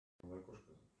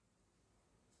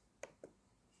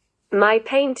My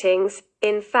paintings,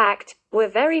 in fact, were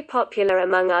very popular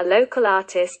among our local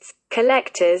artists,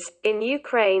 collectors. In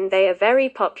Ukraine they are very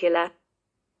popular.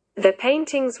 The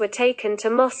paintings were taken to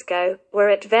Moscow, were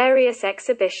at various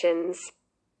exhibitions.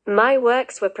 My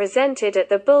works were presented at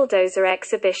the Bulldozer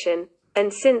exhibition,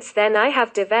 and since then I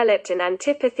have developed an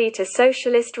antipathy to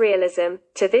socialist realism,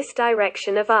 to this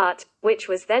direction of art, which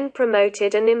was then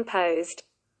promoted and imposed.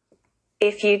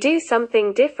 If you do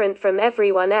something different from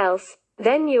everyone else,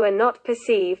 then you are not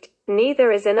perceived,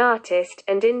 neither as an artist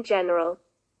and in general.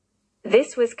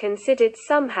 This was considered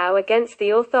somehow against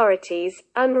the authorities,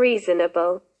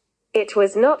 unreasonable. It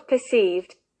was not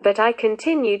perceived, but I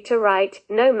continued to write,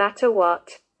 no matter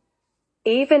what.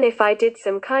 Even if I did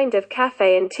some kind of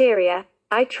cafe interior,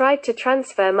 I tried to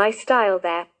transfer my style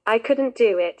there, I couldn't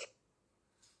do it.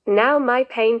 Now my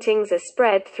paintings are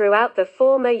spread throughout the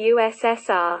former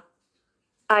USSR.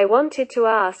 I wanted to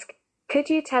ask, could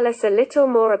you tell us a little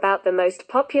more about the most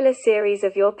popular series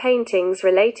of your paintings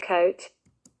Raincoat?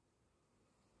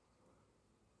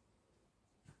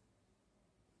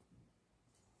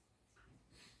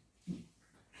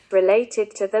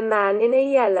 Related to the man in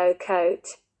a yellow coat.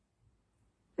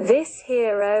 This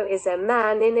hero is a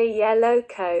man in a yellow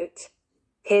coat.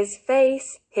 His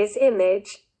face, his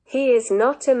image, he is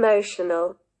not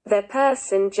emotional. The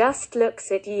person just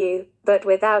looks at you, but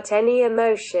without any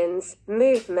emotions,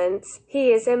 movements,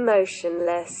 he is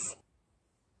emotionless.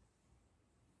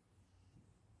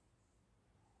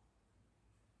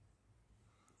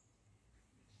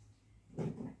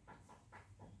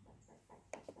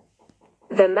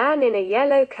 The man in a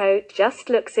yellow coat just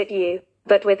looks at you,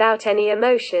 but without any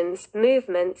emotions,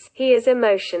 movements, he is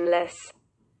emotionless.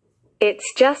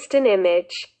 It's just an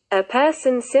image. A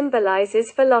person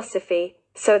symbolizes philosophy,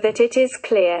 so that it is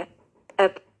clear.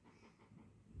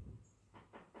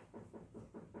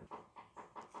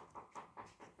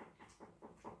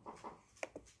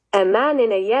 A man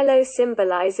in a yellow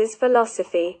symbolizes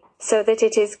philosophy, so that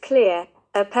it is clear.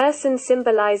 A person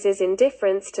symbolizes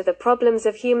indifference to the problems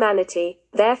of humanity,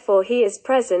 therefore he is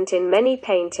present in many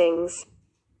paintings.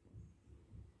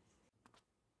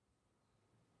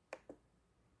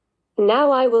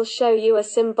 Now I will show you a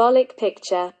symbolic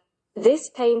picture. This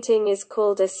painting is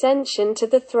called Ascension to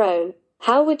the Throne.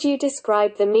 How would you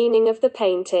describe the meaning of the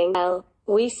painting? Well,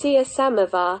 we see a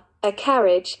samovar, a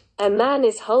carriage, a man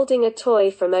is holding a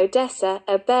toy from Odessa,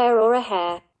 a bear or a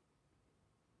hare.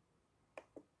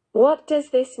 What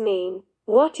does this mean?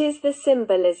 What is the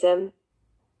symbolism?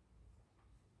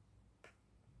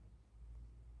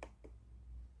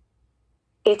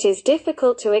 It is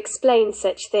difficult to explain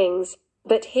such things,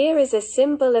 but here is a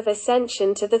symbol of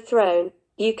ascension to the throne.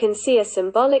 You can see a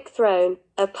symbolic throne,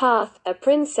 a path, a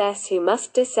princess who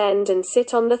must descend and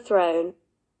sit on the throne.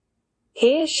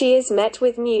 Here she is met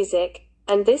with music,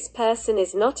 and this person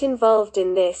is not involved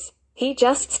in this, he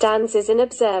just stands as an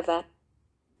observer.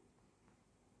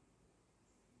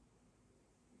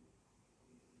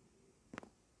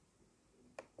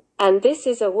 And this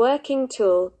is a working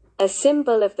tool, a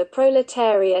symbol of the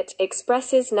proletariat,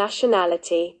 expresses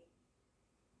nationality.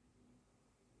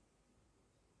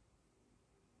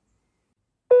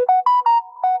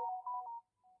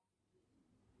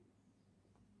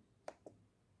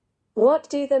 What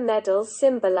do the medals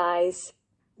symbolize?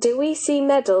 Do we see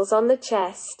medals on the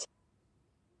chest?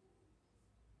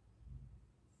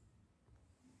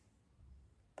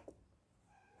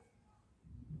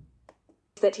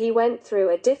 That he went through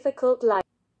a difficult life.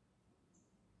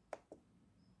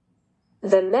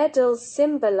 The medals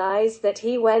symbolize that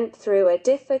he went through a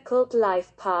difficult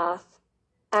life path.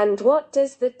 And what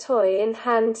does the toy in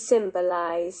hand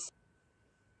symbolize?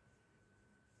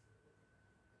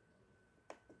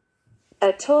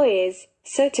 A toy is,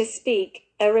 so to speak,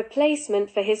 a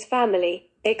replacement for his family,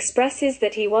 expresses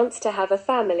that he wants to have a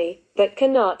family, but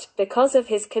cannot, because of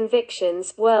his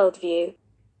convictions, worldview.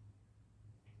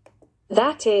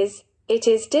 That is, it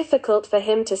is difficult for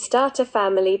him to start a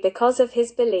family because of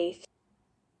his belief.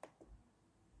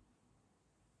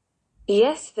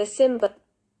 Yes, the symbol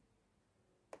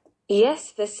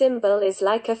is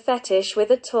like a fetish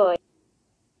with a toy. ...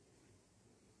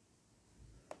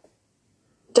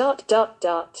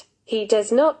 He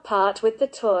does not part with the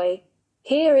toy.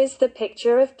 Here is the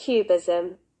picture of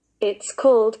Cubism. It's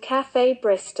called Café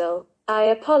Bristol. I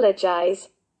apologize.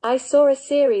 I saw a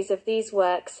series of these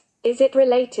works. Is it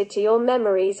related to your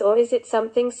memories or is it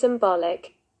something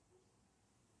symbolic?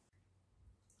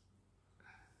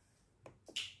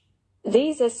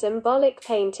 These are symbolic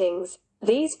paintings.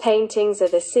 These paintings are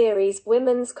the series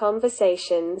Women's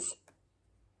Conversations.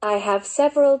 I have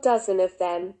several dozen of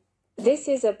them. This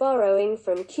is a borrowing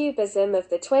from Cubism of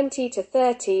the 20s to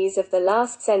 30s of the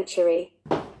last century.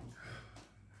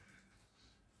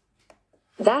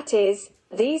 That is,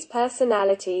 these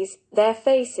personalities, their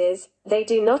faces, they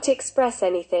do not express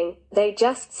anything, they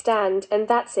just stand and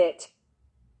that's it.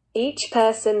 Each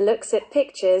person looks at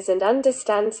pictures and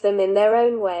understands them in their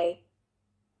own way.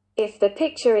 If the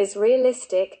picture is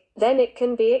realistic, then it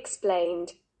can be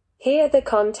explained. Here the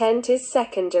content is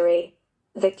secondary.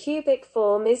 The cubic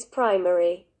form is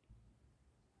primary.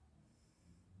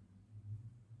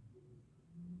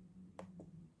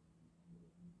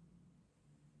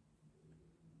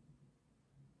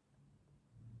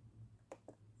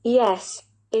 Yes,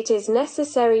 it is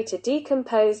necessary to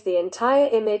decompose the entire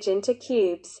image into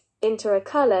cubes, into a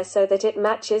color so that it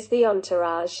matches the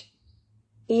entourage.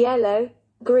 Yellow,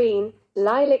 green,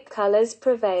 lilac colors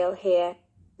prevail here.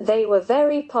 They were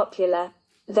very popular.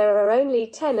 There are only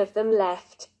 10 of them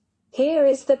left. Here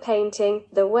is the painting,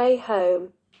 The Way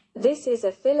Home. This is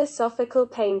a philosophical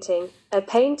painting, a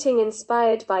painting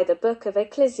inspired by the book of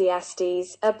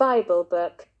Ecclesiastes, a Bible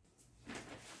book.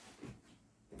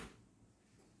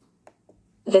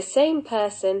 The same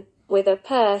person, with a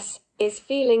purse, is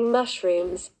feeling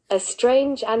mushrooms. A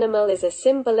strange animal is a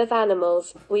symbol of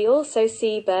animals. We also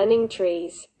see burning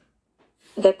trees.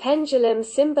 The pendulum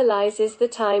symbolizes the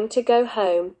time to go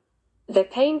home. The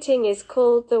painting is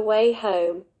called The Way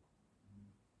Home.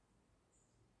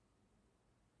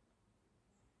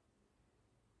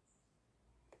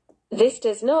 This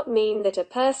does not mean that a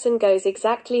person goes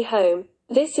exactly home.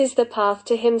 This is the path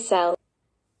to himself.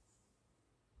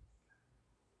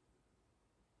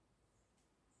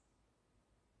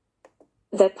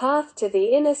 The path to the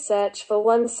inner search for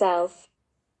oneself.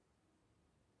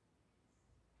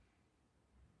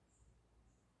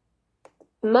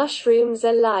 Mushrooms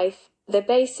are life, the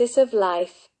basis of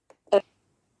life.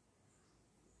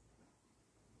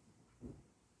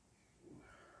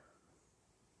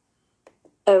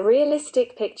 A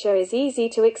realistic picture is easy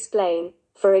to explain.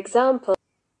 For example,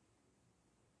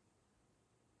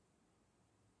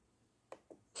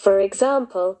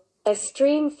 a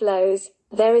stream flows,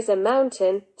 there is a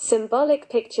mountain. Symbolic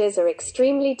pictures are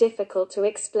extremely difficult to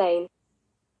explain.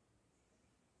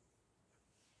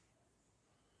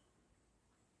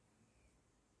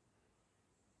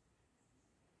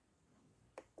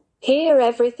 Here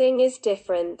everything is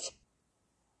different.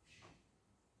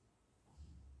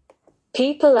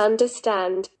 People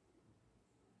understand.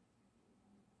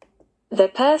 The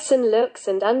person looks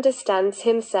and understands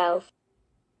himself.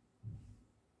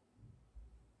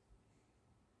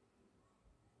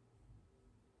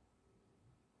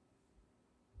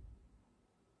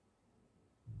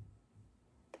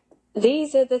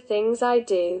 These are the things I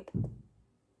do.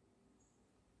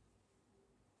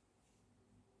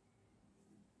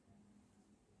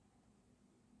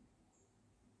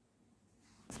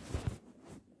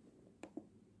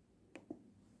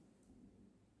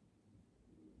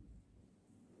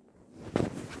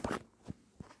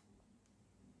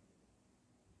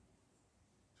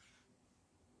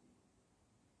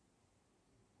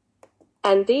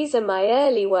 And these are my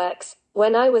early works,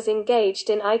 when I was engaged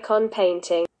in icon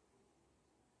painting.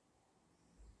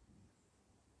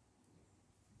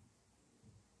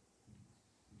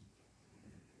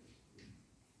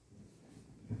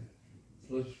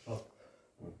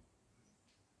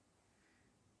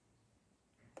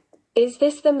 Is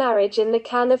this the marriage in the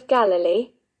Can of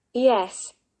Galilee?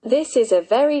 Yes. This is a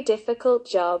very difficult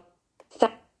job.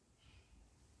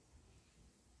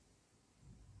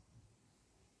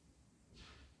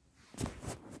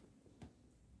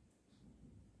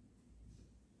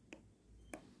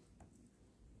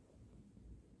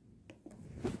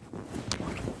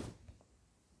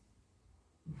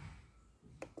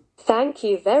 Thank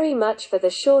you very much for the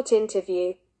short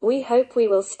interview. We hope we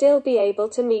will still be able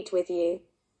to meet with you.